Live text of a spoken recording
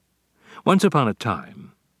Once upon a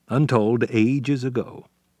time, untold ages ago,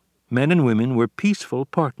 men and women were peaceful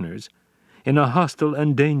partners in a hostile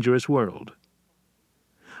and dangerous world.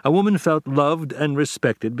 A woman felt loved and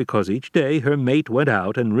respected because each day her mate went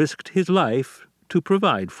out and risked his life to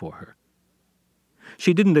provide for her.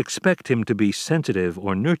 She didn't expect him to be sensitive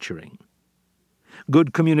or nurturing.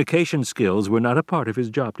 Good communication skills were not a part of his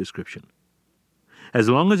job description. As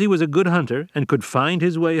long as he was a good hunter and could find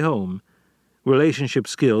his way home, relationship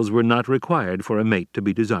skills were not required for a mate to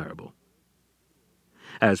be desirable.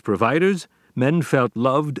 As providers, men felt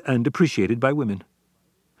loved and appreciated by women.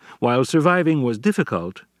 While surviving was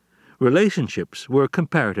difficult, relationships were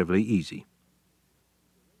comparatively easy.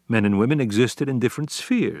 Men and women existed in different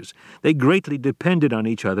spheres. They greatly depended on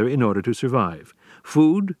each other in order to survive.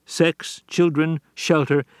 Food, sex, children,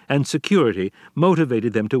 shelter, and security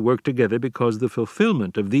motivated them to work together because the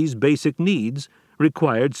fulfillment of these basic needs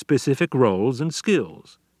required specific roles and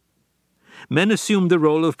skills. Men assumed the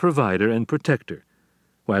role of provider and protector,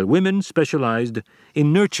 while women specialized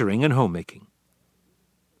in nurturing and homemaking.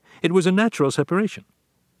 It was a natural separation.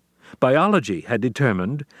 Biology had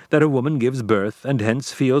determined that a woman gives birth and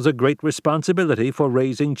hence feels a great responsibility for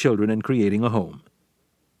raising children and creating a home.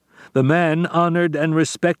 The man honored and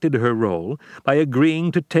respected her role by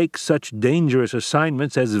agreeing to take such dangerous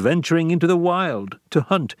assignments as venturing into the wild to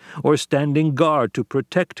hunt or standing guard to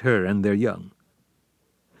protect her and their young.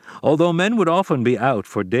 Although men would often be out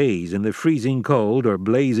for days in the freezing cold or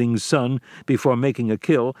blazing sun before making a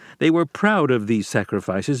kill, they were proud of these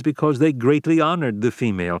sacrifices because they greatly honored the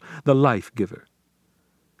female, the life-giver.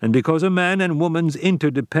 And because a man and woman's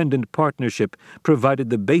interdependent partnership provided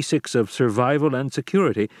the basics of survival and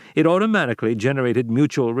security, it automatically generated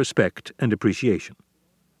mutual respect and appreciation.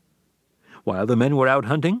 While the men were out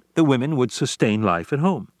hunting, the women would sustain life at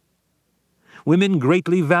home. Women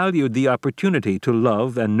greatly valued the opportunity to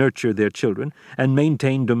love and nurture their children and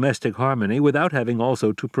maintain domestic harmony without having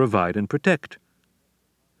also to provide and protect.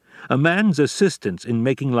 A man's assistance in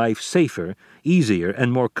making life safer, easier,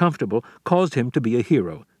 and more comfortable caused him to be a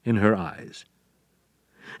hero in her eyes.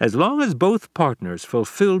 As long as both partners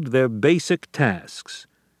fulfilled their basic tasks,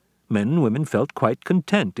 men and women felt quite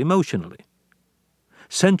content emotionally.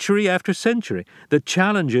 Century after century, the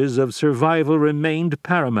challenges of survival remained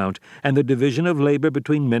paramount, and the division of labor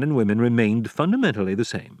between men and women remained fundamentally the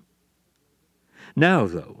same. Now,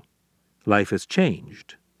 though, life has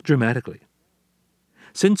changed dramatically.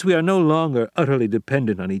 Since we are no longer utterly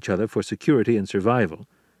dependent on each other for security and survival,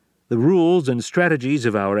 the rules and strategies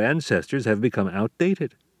of our ancestors have become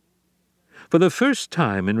outdated. For the first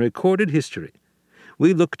time in recorded history,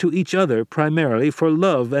 we look to each other primarily for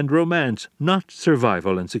love and romance, not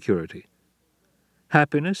survival and security.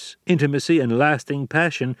 Happiness, intimacy, and lasting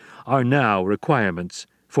passion are now requirements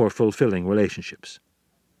for fulfilling relationships.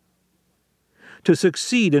 To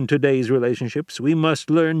succeed in today's relationships, we must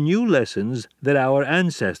learn new lessons that our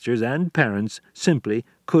ancestors and parents simply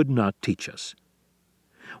could not teach us.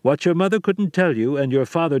 What your mother couldn't tell you and your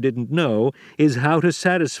father didn't know is how to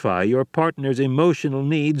satisfy your partner's emotional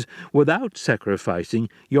needs without sacrificing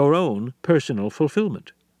your own personal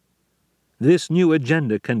fulfillment. This new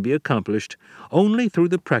agenda can be accomplished only through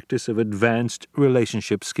the practice of advanced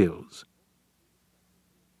relationship skills.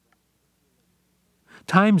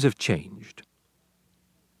 Times have changed.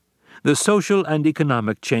 The social and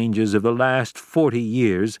economic changes of the last 40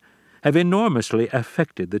 years have enormously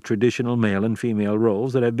affected the traditional male and female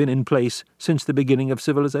roles that have been in place since the beginning of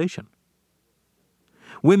civilization.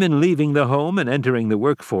 Women leaving the home and entering the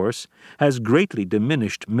workforce has greatly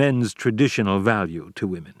diminished men's traditional value to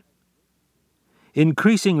women.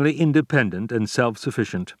 Increasingly independent and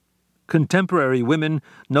self-sufficient, contemporary women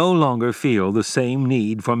no longer feel the same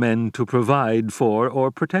need for men to provide for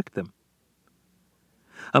or protect them.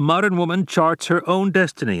 A modern woman charts her own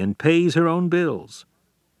destiny and pays her own bills.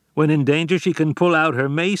 When in danger, she can pull out her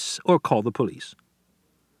mace or call the police.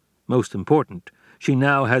 Most important, she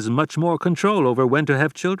now has much more control over when to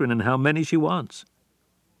have children and how many she wants.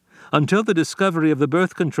 Until the discovery of the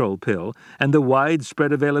birth control pill and the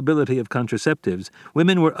widespread availability of contraceptives,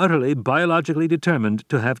 women were utterly biologically determined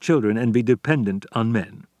to have children and be dependent on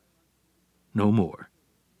men. No more.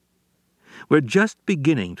 We're just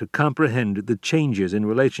beginning to comprehend the changes in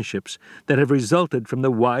relationships that have resulted from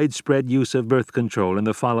the widespread use of birth control and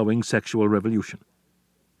the following sexual revolution.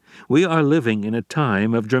 We are living in a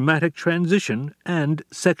time of dramatic transition and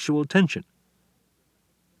sexual tension.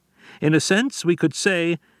 In a sense, we could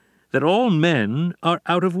say that all men are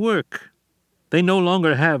out of work. They no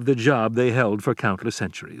longer have the job they held for countless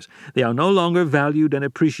centuries. They are no longer valued and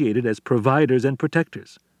appreciated as providers and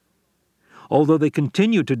protectors. Although they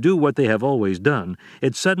continue to do what they have always done,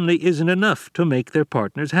 it suddenly isn't enough to make their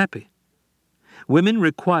partners happy. Women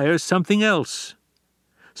require something else,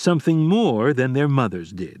 something more than their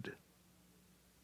mothers did.